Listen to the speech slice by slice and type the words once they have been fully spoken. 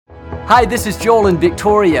Hi, this is Joel and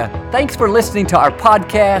Victoria. Thanks for listening to our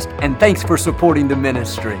podcast, and thanks for supporting the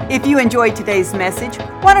ministry. If you enjoyed today's message,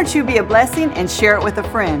 why don't you be a blessing and share it with a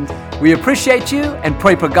friend? We appreciate you and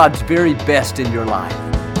pray for God's very best in your life.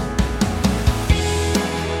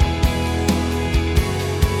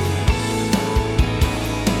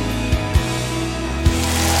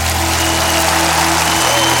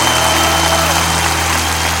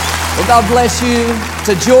 Well, God bless you. It's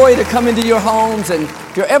a joy to come into your homes, and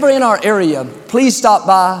if you're ever in our area, please stop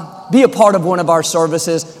by, be a part of one of our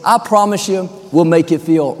services. I promise you, we'll make you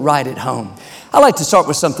feel right at home. I like to start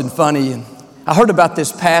with something funny. I heard about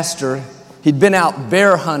this pastor. He'd been out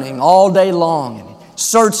bear hunting all day long, and he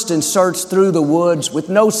searched and searched through the woods with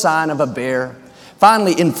no sign of a bear.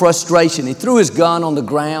 Finally, in frustration, he threw his gun on the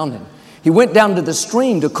ground, and he went down to the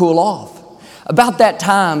stream to cool off. About that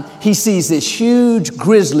time, he sees this huge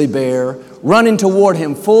grizzly bear running toward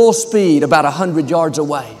him full speed about 100 yards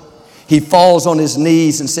away. He falls on his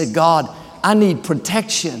knees and said, God, I need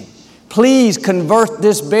protection. Please convert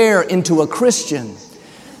this bear into a Christian.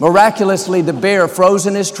 Miraculously, the bear froze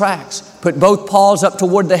in his tracks, put both paws up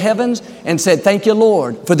toward the heavens, and said, thank you,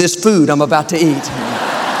 Lord, for this food I'm about to eat.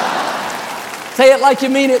 Say it like you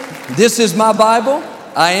mean it. This is my Bible.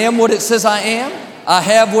 I am what it says I am. I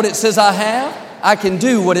have what it says I have. I can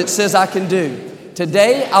do what it says I can do.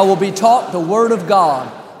 Today, I will be taught the Word of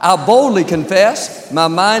God. I boldly confess, my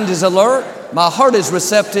mind is alert, my heart is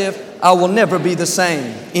receptive, I will never be the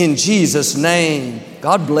same. In Jesus' name,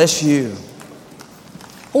 God bless you.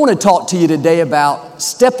 I want to talk to you today about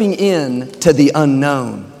stepping in to the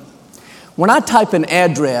unknown. When I type an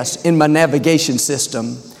address in my navigation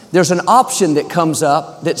system, there's an option that comes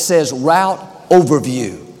up that says Route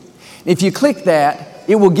Overview. If you click that,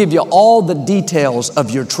 it will give you all the details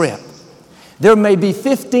of your trip. There may be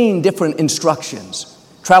 15 different instructions.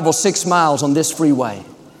 Travel 6 miles on this freeway.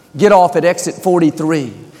 Get off at exit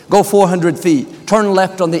 43. Go 400 feet. Turn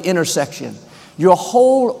left on the intersection. Your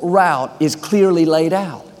whole route is clearly laid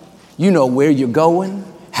out. You know where you're going,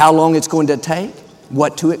 how long it's going to take,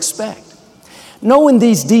 what to expect. Knowing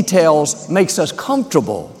these details makes us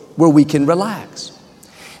comfortable where we can relax.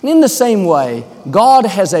 And in the same way, God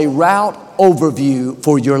has a route overview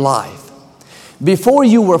for your life. Before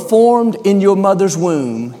you were formed in your mother's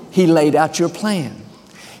womb, He laid out your plan.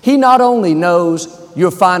 He not only knows your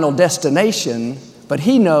final destination, but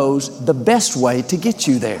He knows the best way to get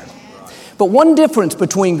you there. But one difference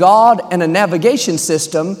between God and a navigation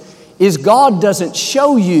system is God doesn't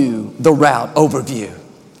show you the route overview.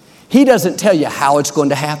 He doesn't tell you how it's going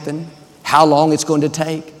to happen, how long it's going to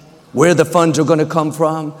take, where the funds are going to come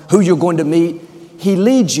from, who you're going to meet. He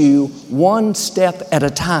leads you one step at a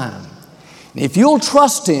time. If you'll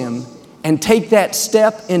trust Him and take that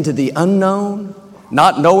step into the unknown,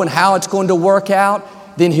 not knowing how it's going to work out,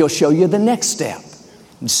 then He'll show you the next step.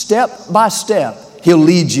 And step by step, He'll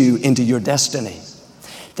lead you into your destiny.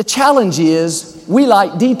 The challenge is we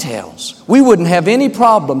like details. We wouldn't have any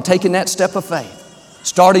problem taking that step of faith,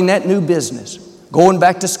 starting that new business, going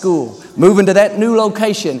back to school, moving to that new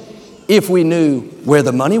location, if we knew where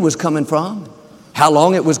the money was coming from, how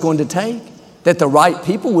long it was going to take, that the right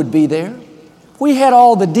people would be there. If we had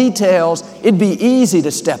all the details, it'd be easy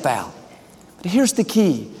to step out. But here's the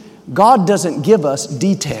key. God doesn't give us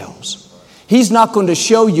details. He's not going to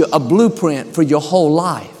show you a blueprint for your whole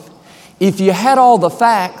life. If you had all the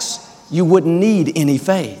facts, you wouldn't need any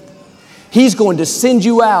faith. He's going to send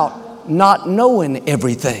you out not knowing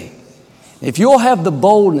everything. If you'll have the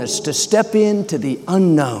boldness to step into the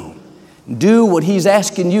unknown, do what He's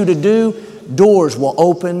asking you to do, doors will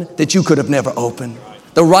open that you could have never opened.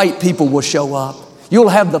 The right people will show up. You'll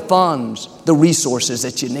have the funds, the resources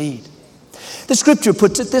that you need. The scripture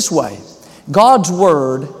puts it this way. God's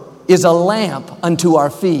word is a lamp unto our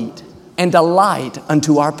feet and a light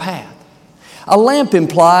unto our path. A lamp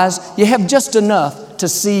implies you have just enough to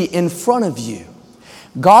see in front of you.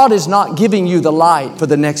 God is not giving you the light for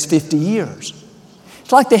the next 50 years.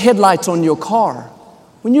 It's like the headlights on your car.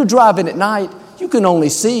 When you're driving at night, you can only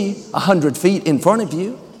see 100 feet in front of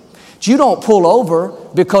you. You don't pull over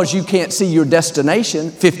because you can't see your destination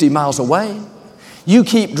 50 miles away. You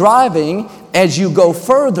keep driving. As you go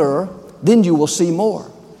further, then you will see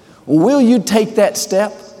more. Will you take that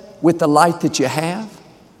step with the light that you have?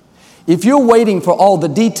 If you're waiting for all the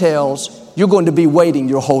details, you're going to be waiting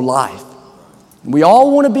your whole life. We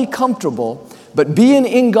all want to be comfortable, but being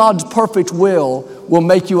in God's perfect will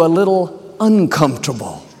make you a little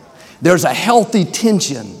uncomfortable. There's a healthy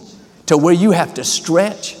tension to where you have to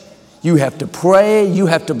stretch, you have to pray, you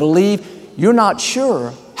have to believe. You're not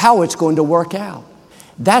sure how it's going to work out.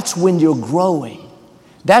 That's when you're growing.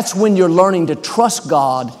 That's when you're learning to trust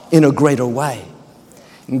God in a greater way.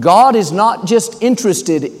 And God is not just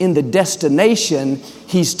interested in the destination,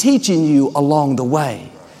 He's teaching you along the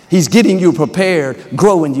way. He's getting you prepared,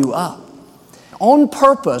 growing you up. On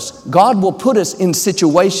purpose, God will put us in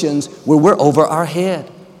situations where we're over our head,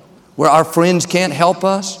 where our friends can't help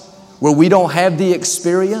us, where we don't have the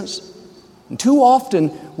experience. And too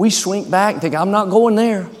often, we shrink back and think, I'm not going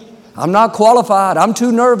there. I'm not qualified. I'm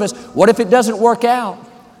too nervous. What if it doesn't work out?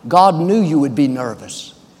 God knew you would be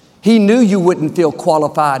nervous. He knew you wouldn't feel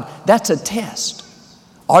qualified. That's a test.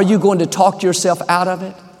 Are you going to talk yourself out of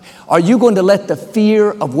it? Are you going to let the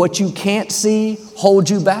fear of what you can't see hold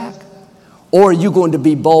you back? Or are you going to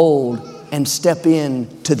be bold and step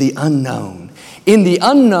into the unknown? In the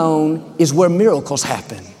unknown is where miracles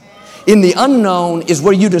happen. In the unknown is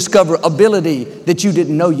where you discover ability that you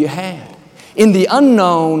didn't know you had. In the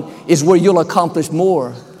unknown is where you'll accomplish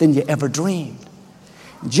more than you ever dreamed.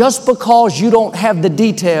 Just because you don't have the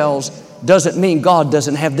details doesn't mean God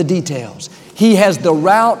doesn't have the details. He has the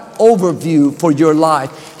route overview for your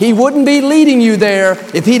life. He wouldn't be leading you there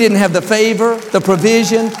if He didn't have the favor, the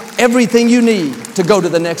provision, everything you need to go to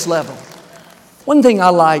the next level. One thing I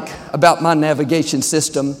like about my navigation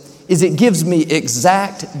system is it gives me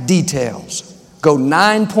exact details. Go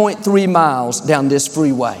 9.3 miles down this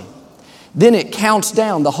freeway. Then it counts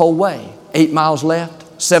down the whole way. 8 miles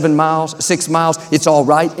left, 7 miles, 6 miles. It's all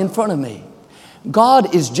right in front of me.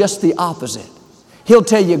 God is just the opposite. He'll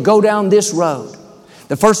tell you, go down this road.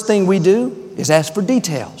 The first thing we do is ask for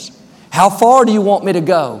details. How far do you want me to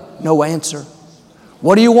go? No answer.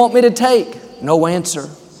 What do you want me to take? No answer.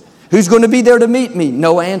 Who's going to be there to meet me?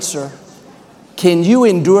 No answer. Can you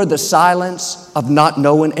endure the silence of not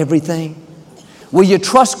knowing everything? Will you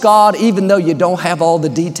trust God even though you don't have all the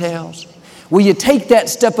details? Will you take that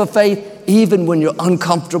step of faith even when you're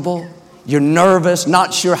uncomfortable, you're nervous,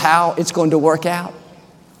 not sure how it's going to work out?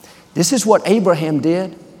 This is what Abraham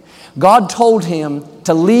did. God told him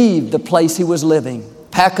to leave the place he was living,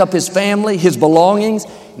 pack up his family, his belongings,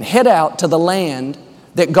 and head out to the land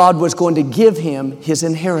that God was going to give him his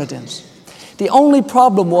inheritance. The only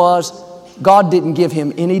problem was God didn't give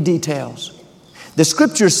him any details. The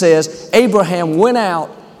scripture says Abraham went out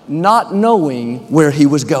not knowing where he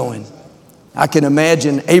was going. I can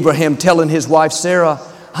imagine Abraham telling his wife Sarah,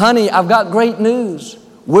 honey, I've got great news.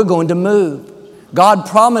 We're going to move. God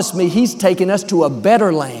promised me He's taking us to a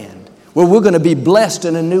better land where we're going to be blessed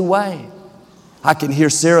in a new way. I can hear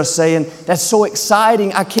Sarah saying, that's so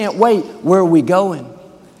exciting. I can't wait. Where are we going?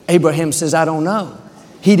 Abraham says, I don't know.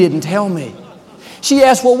 He didn't tell me. She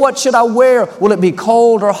asked, well, what should I wear? Will it be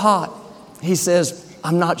cold or hot? He says,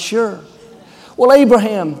 I'm not sure. Well,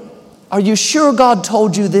 Abraham, are you sure God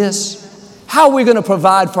told you this? How are we going to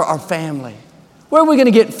provide for our family? Where are we going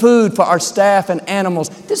to get food for our staff and animals?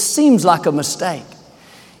 This seems like a mistake.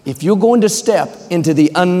 If you're going to step into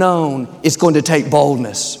the unknown, it's going to take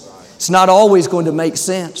boldness. It's not always going to make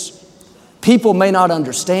sense. People may not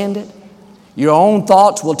understand it. Your own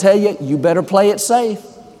thoughts will tell you, you better play it safe.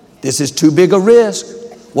 This is too big a risk.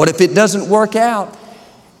 What if it doesn't work out?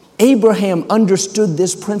 Abraham understood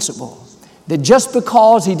this principle, that just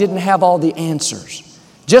because he didn't have all the answers,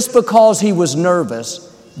 just because he was nervous,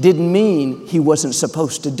 didn't mean he wasn't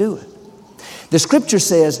supposed to do it. The scripture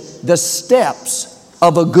says the steps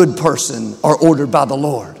of a good person are ordered by the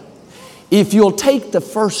Lord. If you'll take the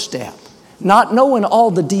first step, not knowing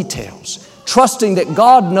all the details, trusting that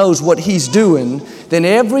God knows what He's doing, then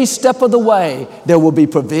every step of the way there will be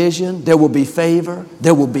provision, there will be favor,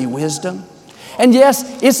 there will be wisdom. And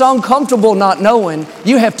yes, it's uncomfortable not knowing.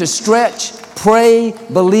 You have to stretch, pray,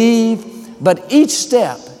 believe, but each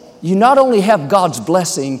step you not only have God's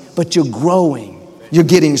blessing, but you're growing. You're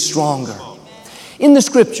getting stronger. In the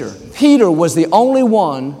scripture, Peter was the only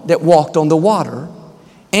one that walked on the water,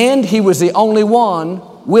 and he was the only one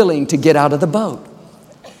willing to get out of the boat.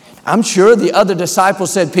 I'm sure the other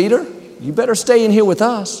disciples said, Peter, you better stay in here with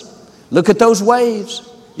us. Look at those waves.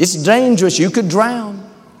 It's dangerous. You could drown.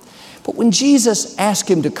 But when Jesus asked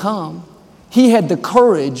him to come, he had the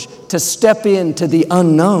courage to step into the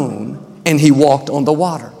unknown, and he walked on the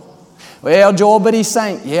water. Well, Joel, but he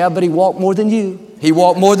sank. Yeah, but he walked more than you. He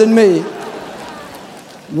walked more than me.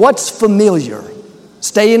 What's familiar?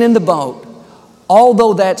 Staying in the boat.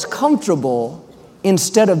 Although that's comfortable,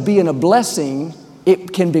 instead of being a blessing,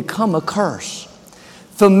 it can become a curse.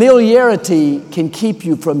 Familiarity can keep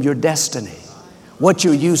you from your destiny, what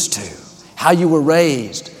you're used to, how you were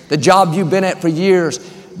raised, the job you've been at for years.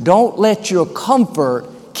 Don't let your comfort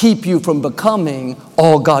keep you from becoming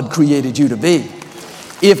all God created you to be.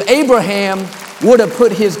 If Abraham would have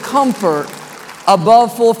put his comfort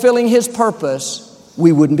above fulfilling his purpose,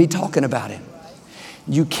 we wouldn't be talking about it.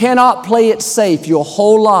 You cannot play it safe your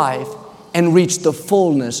whole life and reach the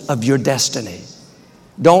fullness of your destiny.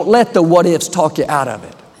 Don't let the what ifs talk you out of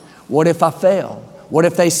it. What if I fail? What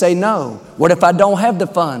if they say no? What if I don't have the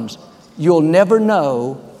funds? You'll never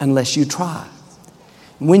know unless you try.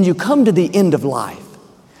 When you come to the end of life,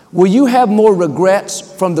 will you have more regrets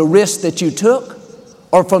from the risk that you took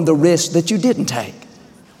or from the risk that you didn't take?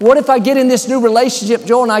 What if I get in this new relationship,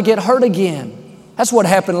 Joel, and I get hurt again? That's what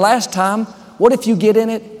happened last time. What if you get in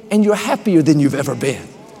it and you're happier than you've ever been?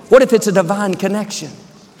 What if it's a divine connection?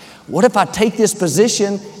 What if I take this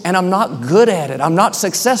position and I'm not good at it? I'm not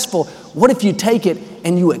successful. What if you take it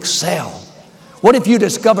and you excel? What if you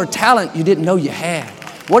discover talent you didn't know you had?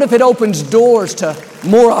 What if it opens doors to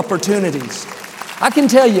more opportunities? I can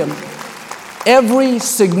tell you, every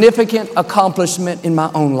significant accomplishment in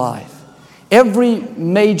my own life, every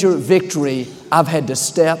major victory, I've had to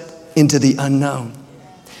step into the unknown.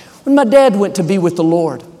 When my dad went to be with the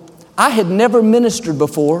Lord, I had never ministered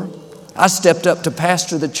before. I stepped up to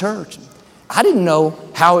pastor the church. I didn't know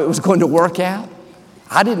how it was going to work out.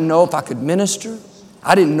 I didn't know if I could minister.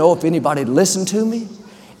 I didn't know if anybody would listen to me.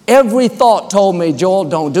 Every thought told me, Joel,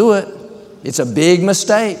 don't do it. It's a big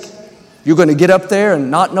mistake. You're going to get up there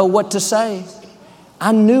and not know what to say.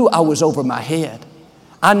 I knew I was over my head.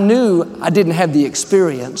 I knew I didn't have the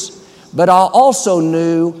experience, but I also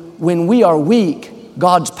knew when we are weak,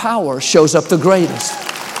 God's power shows up the greatest.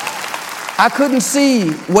 I couldn't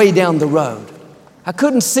see way down the road. I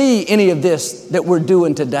couldn't see any of this that we're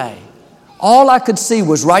doing today. All I could see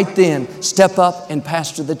was right then, step up and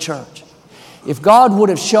pastor the church. If God would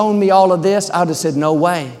have shown me all of this, I would have said, no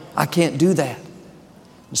way, I can't do that.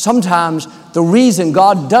 Sometimes the reason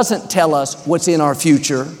God doesn't tell us what's in our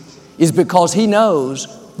future is because He knows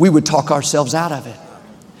we would talk ourselves out of it.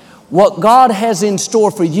 What God has in store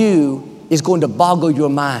for you is going to boggle your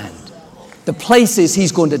mind. The places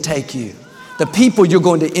He's going to take you, the people you're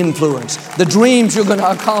going to influence, the dreams you're going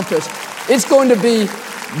to accomplish. It's going to be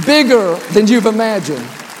bigger than you've imagined.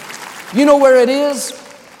 You know where it is?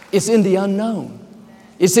 It's in the unknown.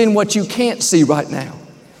 It's in what you can't see right now.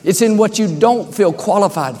 It's in what you don't feel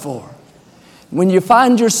qualified for. When you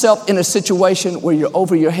find yourself in a situation where you're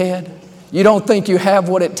over your head, you don't think you have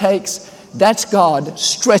what it takes, that's God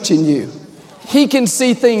stretching you. He can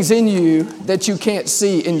see things in you that you can't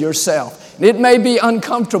see in yourself. It may be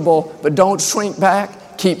uncomfortable, but don't shrink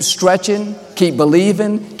back. Keep stretching, keep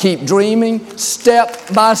believing, keep dreaming.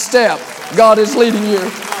 Step by step, God is leading you.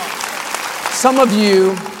 Some of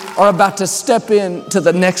you are about to step into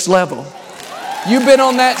the next level. You've been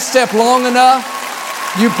on that step long enough.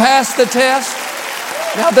 You passed the test.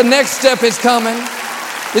 Now the next step is coming.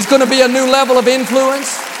 It's going to be a new level of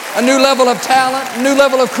influence, a new level of talent, a new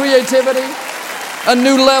level of creativity, a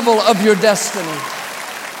new level of your destiny.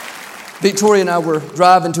 Victoria and I were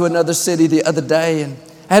driving to another city the other day, and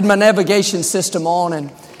I had my navigation system on,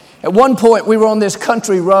 and at one point we were on this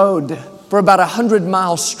country road for about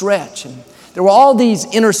 100-mile stretch, and there were all these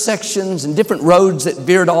intersections and different roads that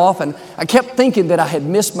veered off, and I kept thinking that I had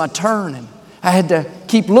missed my turn, and I had to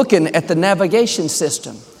keep looking at the navigation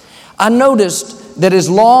system. I noticed that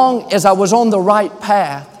as long as I was on the right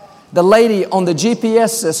path, the lady on the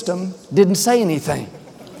GPS system didn't say anything.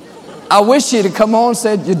 I wish she'd have come on and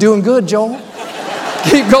said, "You're doing good, Joel.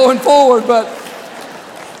 Keep going forward." But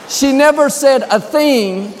she never said a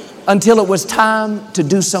thing until it was time to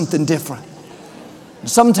do something different.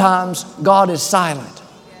 Sometimes God is silent.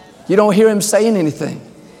 You don't hear Him saying anything.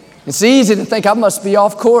 It's easy to think, I must be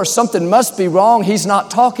off course. Something must be wrong. He's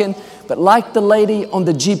not talking. But like the lady on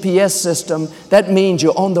the GPS system, that means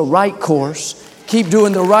you're on the right course. Keep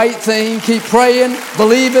doing the right thing. Keep praying,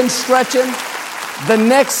 believing, stretching. The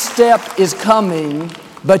next step is coming,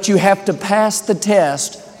 but you have to pass the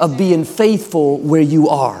test of being faithful where you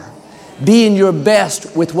are. Being your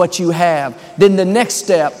best with what you have. Then the next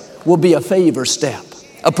step will be a favor step,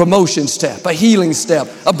 a promotion step, a healing step,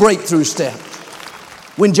 a breakthrough step.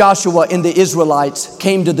 When Joshua and the Israelites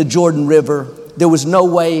came to the Jordan River, there was no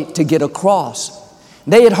way to get across.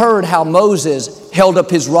 They had heard how Moses held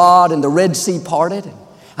up his rod and the Red Sea parted.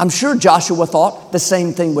 I'm sure Joshua thought the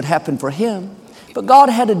same thing would happen for him. But God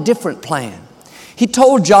had a different plan. He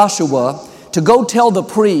told Joshua to go tell the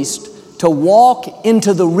priest to walk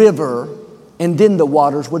into the river and then the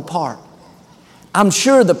waters would part. I'm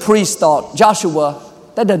sure the priest thought, Joshua,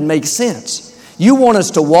 that doesn't make sense. You want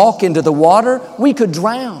us to walk into the water? We could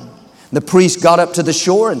drown. The priest got up to the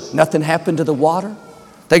shore and nothing happened to the water.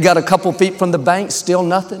 They got a couple feet from the bank, still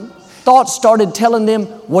nothing. Thoughts started telling them,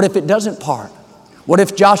 what if it doesn't part? What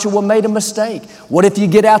if Joshua made a mistake? What if you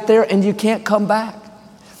get out there and you can't come back?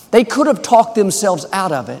 They could have talked themselves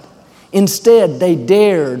out of it. Instead, they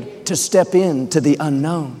dared to step into the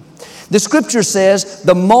unknown. The scripture says,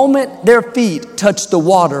 the moment their feet touched the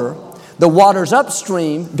waters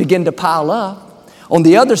upstream began to pile up. On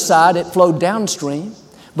the other side, it flowed downstream.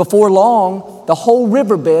 Before long, the whole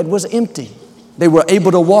riverbed was empty. They were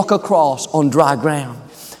able to walk across on dry ground.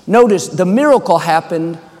 Notice the miracle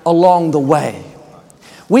happened along the way.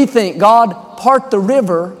 We think, God, part the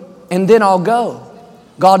river and then I'll go.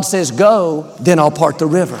 God says, go, then I'll part the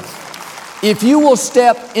river. If you will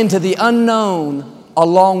step into the unknown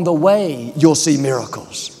along the way, you'll see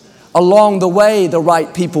miracles. Along the way, the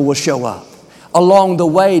right people will show up. Along the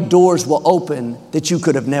way, doors will open that you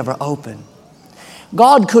could have never opened.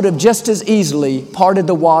 God could have just as easily parted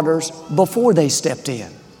the waters before they stepped in.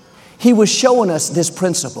 He was showing us this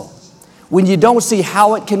principle. When you don't see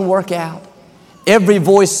how it can work out, every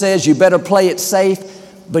voice says you better play it safe,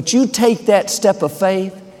 but you take that step of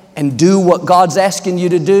faith and do what God's asking you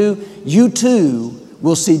to do, you too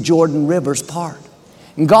will see Jordan rivers part.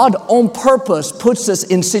 And God on purpose puts us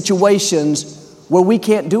in situations where we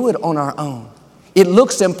can't do it on our own. It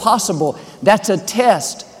looks impossible. That's a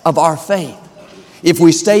test of our faith. If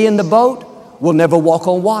we stay in the boat, we'll never walk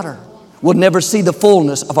on water. We'll never see the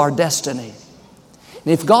fullness of our destiny.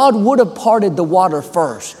 And if God would have parted the water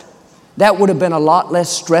first, that would have been a lot less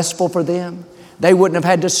stressful for them. They wouldn't have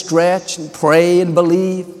had to stretch and pray and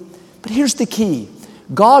believe. But here's the key.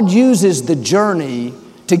 God uses the journey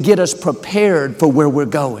to get us prepared for where we're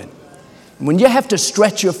going. And when you have to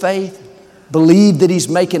stretch your faith, believe that He's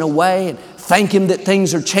making a way, and thank Him that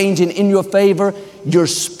things are changing in your favor, your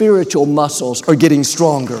spiritual muscles are getting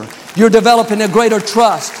stronger. You're developing a greater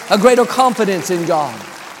trust, a greater confidence in God.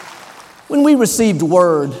 When we received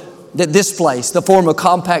word that this place, the former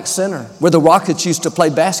Compaq Center, where the Rockets used to play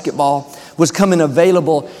basketball, was coming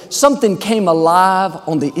available, something came alive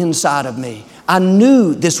on the inside of me. I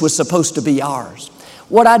knew this was supposed to be ours.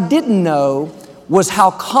 What I didn't know was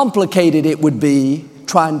how complicated it would be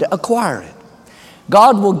trying to acquire it.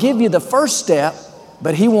 God will give you the first step,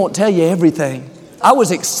 but He won't tell you everything. I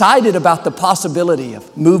was excited about the possibility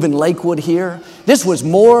of moving Lakewood here. This was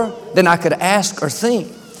more than I could ask or think.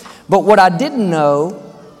 But what I didn't know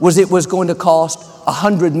was it was going to cost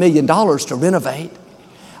 $100 million to renovate.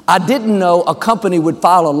 I didn't know a company would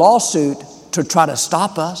file a lawsuit to try to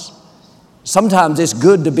stop us. Sometimes it's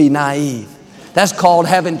good to be naive. That's called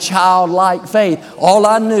having childlike faith. All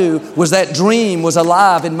I knew was that dream was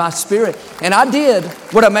alive in my spirit. And I did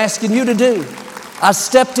what I'm asking you to do. I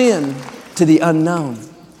stepped in to the unknown.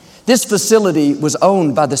 This facility was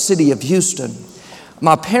owned by the city of Houston.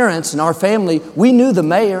 My parents and our family, we knew the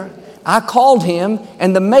mayor. I called him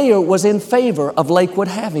and the mayor was in favor of Lakewood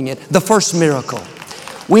having it. The first miracle.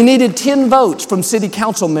 We needed 10 votes from city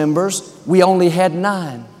council members. We only had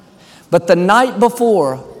 9. But the night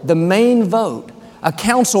before the main vote, a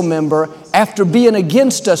council member, after being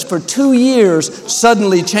against us for 2 years,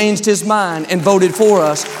 suddenly changed his mind and voted for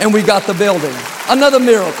us, and we got the building. Another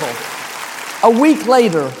miracle. A week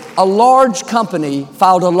later, a large company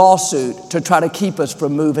filed a lawsuit to try to keep us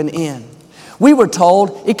from moving in. We were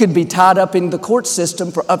told it could be tied up in the court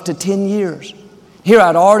system for up to 10 years. Here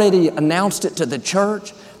I'd already announced it to the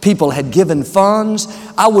church. People had given funds.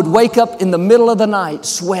 I would wake up in the middle of the night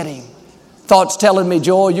sweating. Thoughts telling me,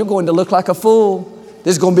 Joel, you're going to look like a fool.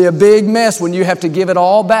 This is going to be a big mess when you have to give it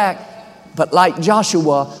all back. But like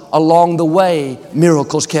Joshua, along the way,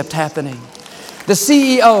 miracles kept happening. The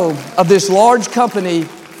CEO of this large company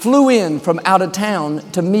flew in from out of town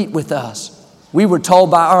to meet with us. We were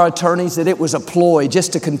told by our attorneys that it was a ploy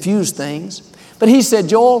just to confuse things. But he said,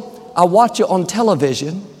 Joel, I watch you on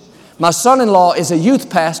television. My son-in-law is a youth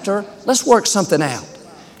pastor. Let's work something out.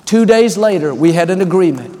 2 days later, we had an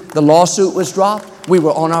agreement. The lawsuit was dropped. We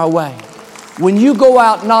were on our way. When you go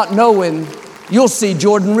out not knowing, you'll see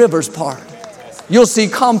Jordan Rivers part. You'll see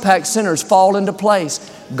Compaq Centers fall into place.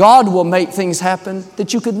 God will make things happen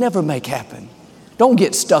that you could never make happen. Don't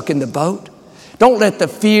get stuck in the boat. Don't let the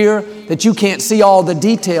fear that you can't see all the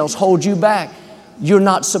details hold you back. You're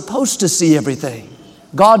not supposed to see everything.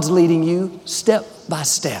 God's leading you step by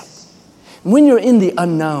step. When you're in the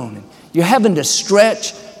unknown, you're having to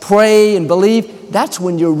stretch, pray, and believe, that's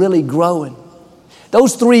when you're really growing.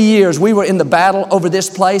 Those 3 years we were in the battle over this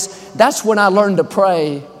place, that's when I learned to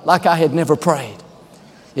pray like I had never prayed.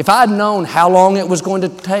 If I'd known how long it was going to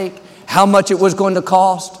take, how much it was going to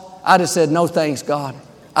cost, I'd have said, no thanks, God.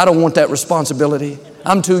 I don't want that responsibility.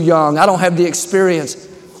 I'm too young. I don't have the experience.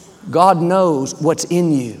 God knows what's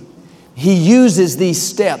in you. He uses these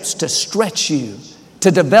steps to stretch you,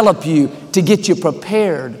 to develop you, to get you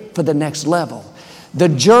prepared for the next level. The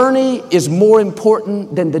journey is more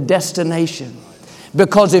important than the destination.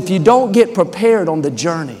 Because if you don't get prepared on the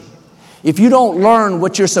journey, if you don't learn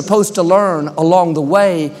what you're supposed to learn along the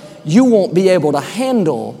way, you won't be able to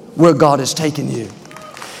handle where God has taken you.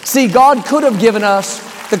 See, God could have given us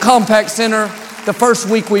the Compact Center the first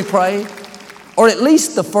week we prayed, or at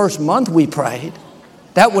least the first month we prayed.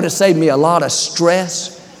 That would have saved me a lot of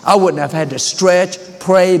stress. I wouldn't have had to stretch,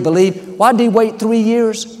 pray, believe. Why did He wait 3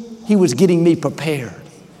 years? He was getting me prepared.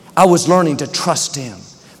 I was learning to trust Him.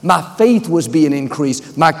 My faith was being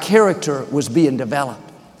increased. My character was being developed.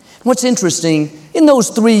 What's interesting, in those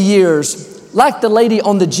 3 years, like the lady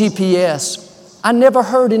on the GPS, I never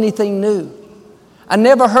heard anything new. I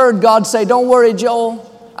never heard God say, "Don't worry, Joel,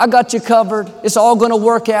 I got you covered. It's all going to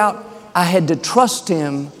work out." I had to trust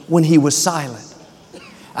Him when He was silent.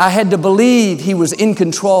 I had to believe He was in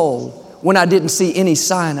control when I didn't see any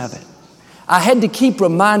sign of it. I had to keep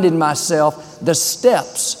reminding myself the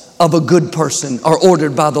steps of a good person are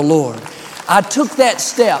ordered by the Lord. I took that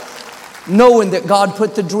step knowing that God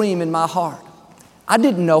put the dream in my heart. I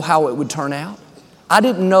didn't know how it would turn out. I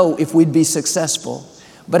didn't know if we'd be successful,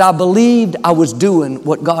 but I believed I was doing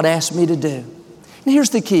what God asked me to do. And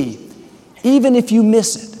here's the key. Even if you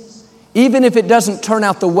miss it, even if it doesn't turn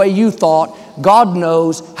out the way you thought, God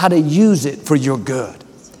knows how to use it for your good.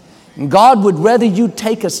 And God would rather you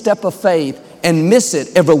take a step of faith and miss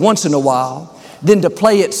it every once in a while than to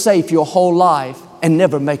play it safe your whole life and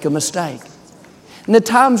never make a mistake. And the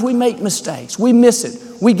times we make mistakes, we miss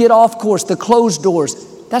it, we get off course, the closed doors,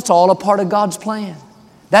 that's all a part of God's plan.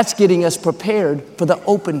 That's getting us prepared for the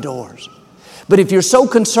open doors. But if you're so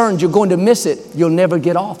concerned you're going to miss it, you'll never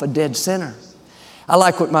get off a dead center. I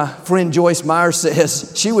like what my friend Joyce Meyer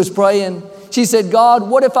says. She was praying. She said, "God,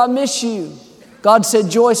 what if I miss you?" God said,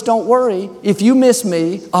 "Joyce, don't worry. If you miss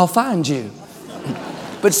me, I'll find you."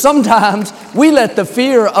 But sometimes we let the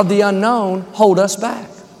fear of the unknown hold us back.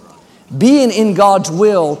 Being in God's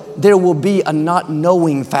will, there will be a not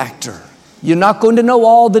knowing factor. You're not going to know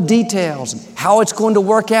all the details, how it's going to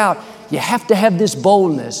work out. You have to have this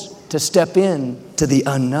boldness to step in to the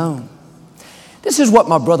unknown. This is what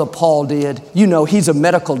my brother Paul did. You know, he's a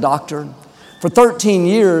medical doctor. For 13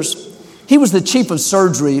 years, he was the chief of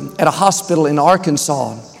surgery at a hospital in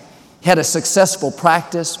Arkansas. He had a successful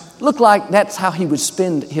practice. Looked like that's how he would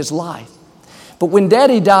spend his life. But when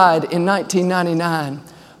Daddy died in 1999,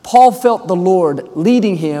 Paul felt the Lord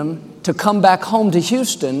leading him to come back home to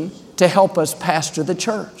Houston to help us pastor the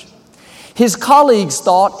church. His colleagues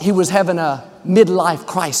thought he was having a midlife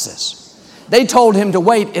crisis. They told him to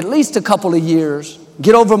wait at least a couple of years,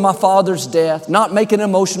 get over my father's death, not make an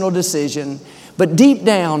emotional decision. But deep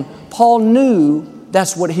down, Paul knew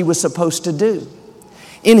that's what he was supposed to do.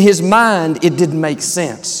 In his mind, it didn't make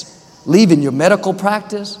sense. Leaving your medical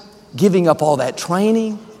practice, giving up all that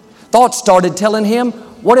training. Thoughts started telling him,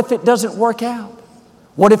 what if it doesn't work out?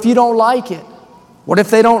 What if you don't like it? What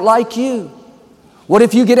if they don't like you? What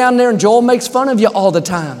if you get down there and Joel makes fun of you all the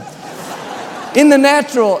time? In the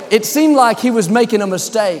natural, it seemed like he was making a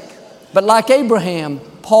mistake. But like Abraham,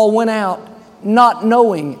 Paul went out not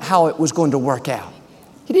knowing how it was going to work out.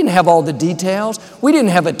 He didn't have all the details. We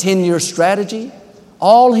didn't have a 10-year strategy.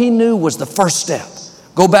 All he knew was the first step.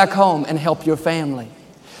 Go back home and help your family.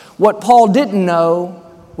 What Paul didn't know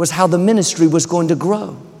was how the ministry was going to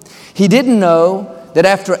grow. He didn't know that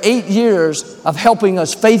after 8 years of helping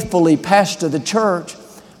us faithfully pastor the church,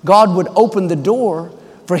 God would open the door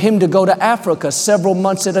for him to go to Africa several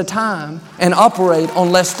months at a time and operate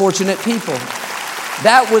on less fortunate people.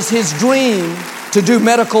 That was his dream, to do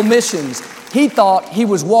medical missions. He thought he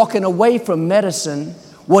was walking away from medicine.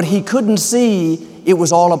 What he couldn't see, it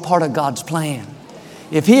was all a part of God's plan.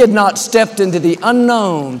 If he had not stepped into the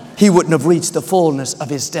unknown, he wouldn't have reached the fullness of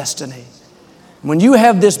his destiny. When you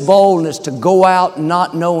have this boldness to go out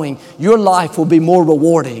not knowing, your life will be more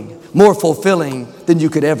rewarding, more fulfilling than you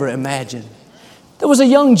could ever imagine. There was a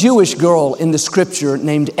young Jewish girl in the scripture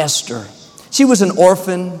named Esther. She was an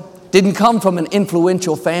orphan, didn't come from an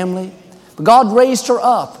influential family, but God raised her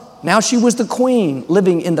up. Now she was the queen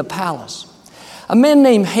living in the palace. A man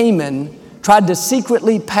named Haman tried to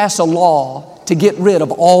secretly pass a law to get rid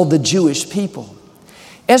of all the Jewish people.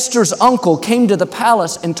 Esther's uncle came to the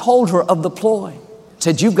palace and told her of the ploy.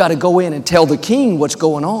 Said, "You've got to go in and tell the king what's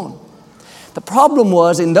going on." The problem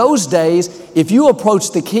was, in those days, if you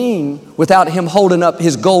approached the king without him holding up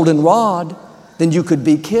his golden rod, then you could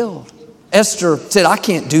be killed. Esther said, "I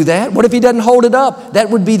can't do that. What if he doesn't hold it up? That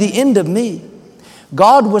would be the end of me."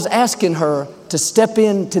 God was asking her to step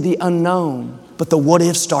into the unknown, but the what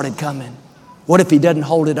if started coming. What if he doesn't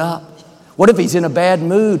hold it up? What if he's in a bad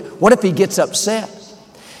mood? What if he gets upset?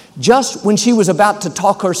 Just when she was about to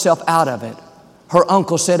talk herself out of it, her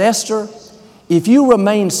uncle said, Esther, if you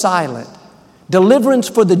remain silent, deliverance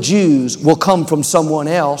for the Jews will come from someone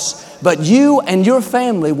else, but you and your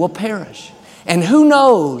family will perish. And who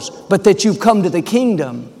knows but that you've come to the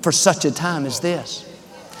kingdom for such a time as this.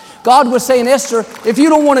 God was saying, Esther, if you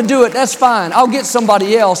don't want to do it, that's fine. I'll get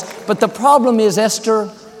somebody else. But the problem is,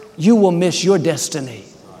 Esther, you will miss your destiny.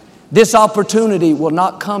 This opportunity will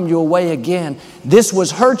not come your way again. This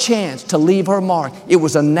was her chance to leave her mark. It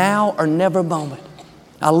was a now or never moment.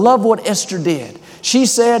 I love what Esther did. She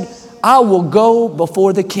said, I will go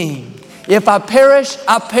before the king. If I perish,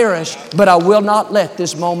 but I will not let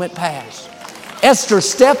this moment pass. Esther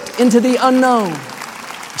stepped into the unknown.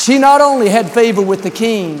 She not only had favor with the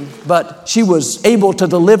king, but she was able to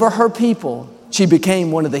deliver her people. She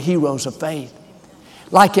became one of the heroes of faith.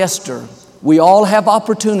 Like Esther, we all have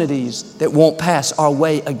opportunities that won't pass our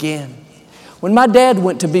way again. When my dad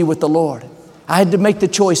went to be with the Lord, I had to make the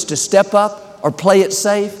choice to step up or play it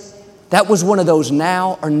safe. That was one of those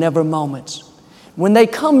now or never moments. When they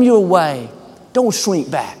come your way, don't shrink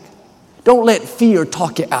back. Don't let fear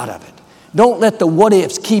talk you out of it. Don't let the what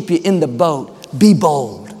ifs keep you in the boat. Be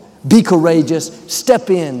bold. Be courageous. Step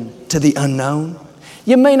in to the unknown.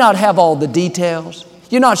 You may not have all the details.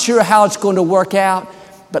 You're not sure how it's going to work out.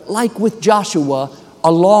 But like with Joshua,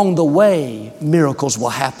 along the way, miracles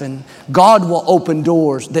will happen. God will open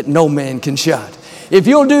doors that no man can shut. If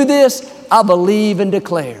you'll do this, I believe and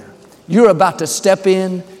declare you're about to step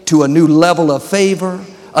in to a new level of favor,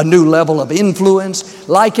 a new level of influence.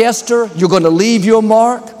 Like Esther, you're going to leave your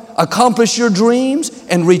mark, accomplish your dreams,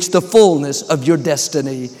 and reach the fullness of your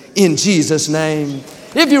destiny in Jesus' name.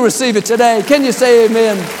 If you receive it today, can you say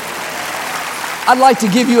amen? I'd like to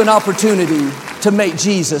give you an opportunity to make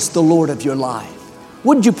Jesus the Lord of your life.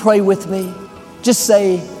 Would you pray with me? Just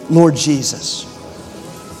say, Lord Jesus,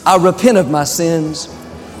 I repent of my sins.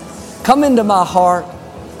 Come into my heart.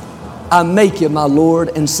 I make you my Lord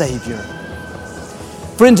and Savior.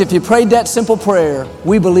 Friends, if you prayed that simple prayer,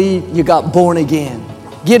 we believe you got born again.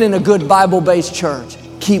 Get in a good Bible-based church.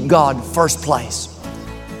 Keep God first place.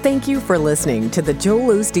 Thank you for listening to the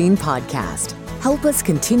Joel Osteen Podcast. Help us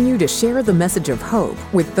continue to share the message of hope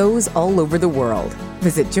with those all over the world.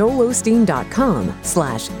 Visit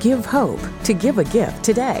joelosteen.com/give hope to give a gift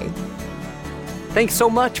today. Thanks so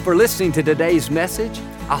much for listening to today's message.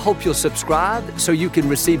 I hope you'll subscribe so you can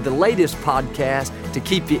receive the latest podcast to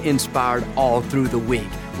keep you inspired all through the week.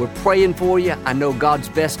 We're praying for you. I know God's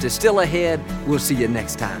best is still ahead. We'll see you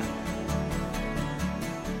next time.